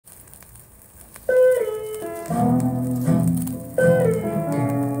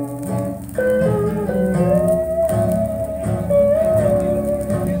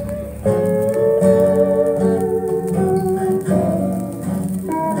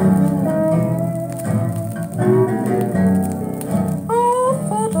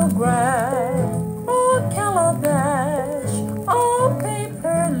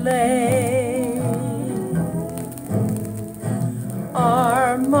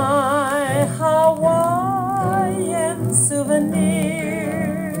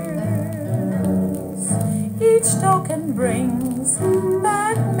Each token brings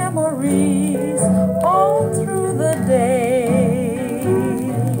back memories all through the day,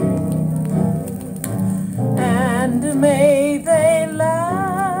 and may they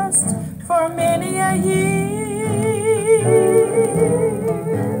last for many a year.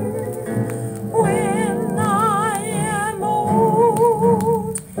 When I am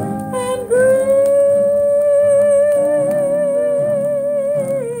old and gray,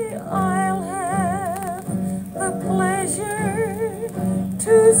 I'll have the pleasure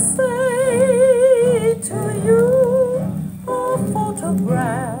to say to you a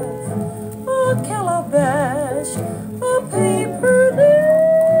photograph, a calabash, a paper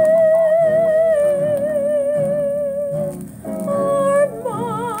are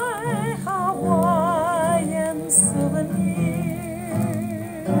my Hawaiian souvenirs.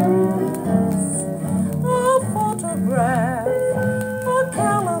 A photograph, a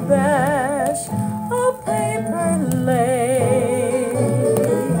calabash, a paper lei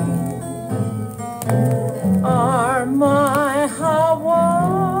are my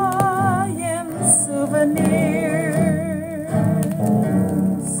Hawaiian souvenirs.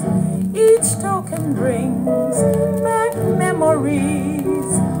 Each token brings back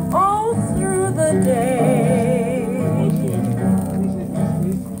memories all through the day,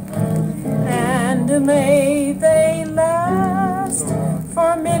 and may they last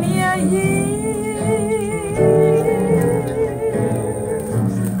for many a year.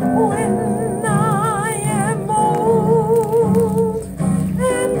 When I am old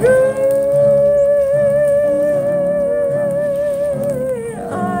and gray,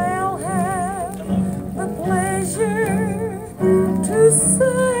 I'll have the pleasure to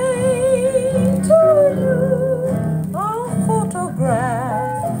say to you a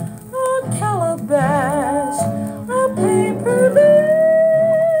photograph, a calabash, a paper lei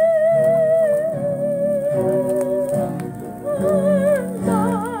are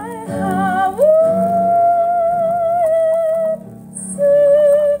my Hawaiian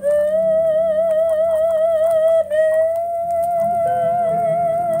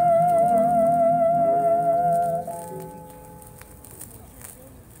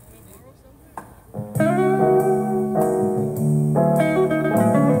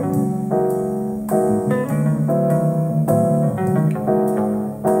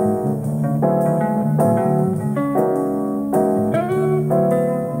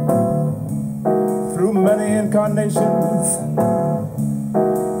Through many incarnations,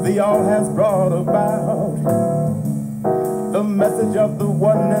 the all has brought about the message of the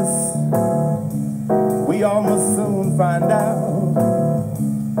oneness we all must soon find out.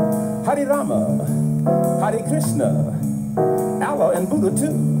 Hare Rama, Hare Krishna, Allah and Buddha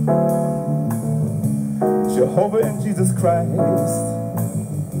too, Jehovah and Jesus Christ,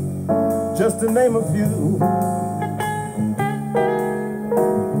 just to name a few.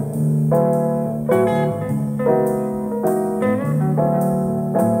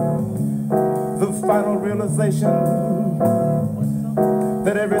 The final realization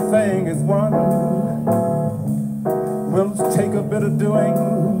that everything is one will take a bit of doing,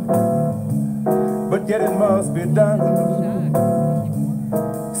 but yet it must be done.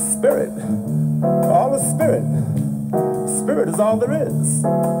 Spirit, all is spirit. Spirit is all there is,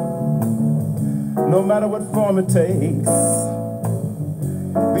 no matter what form it takes,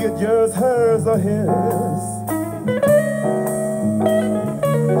 be it yours, hers, or his.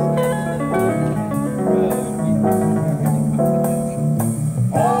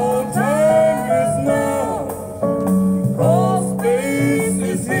 All time is now, all space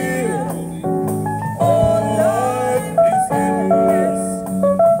is here, all life is endless,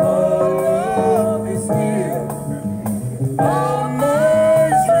 all love is here, all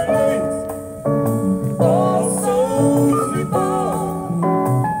minds relate, all souls reborn,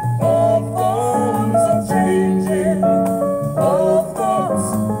 all forms are changing, all thoughts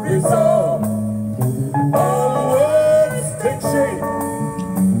resolve, all words take shape,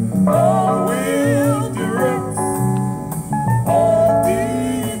 all will direct, all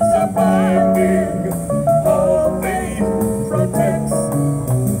deeds are binding, all faith protects,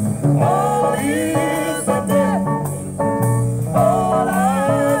 all ears are deaf, all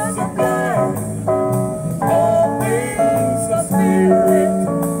eyes are blind, all things are spirit,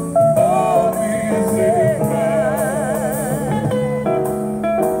 all is in mind.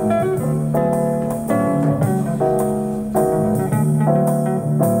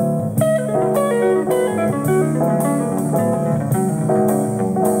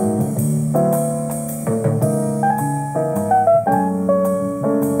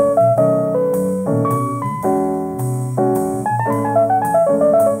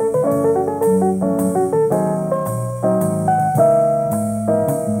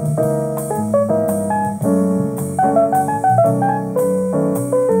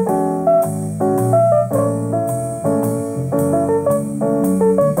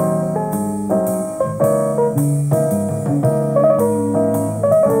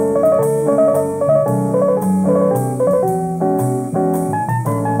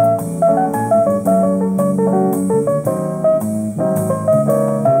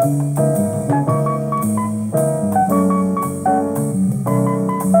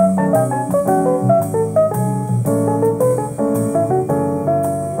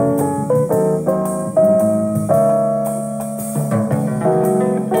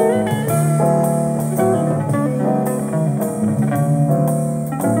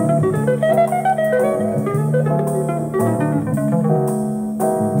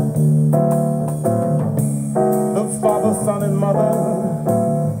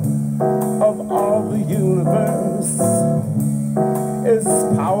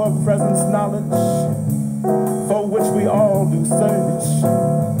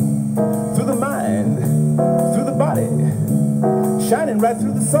 right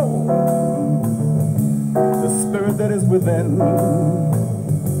through the soul. The spirit that is within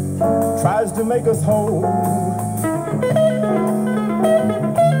tries to make us whole.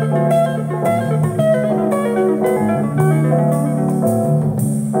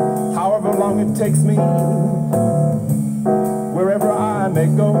 However long it takes me, wherever I may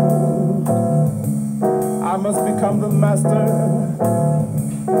go, I must become the master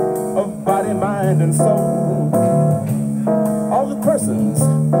of body, mind, and soul. All the persons,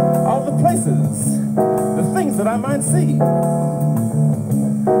 all the places, the things that I might see,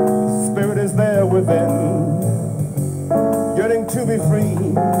 the spirit is there within, yearning to be free.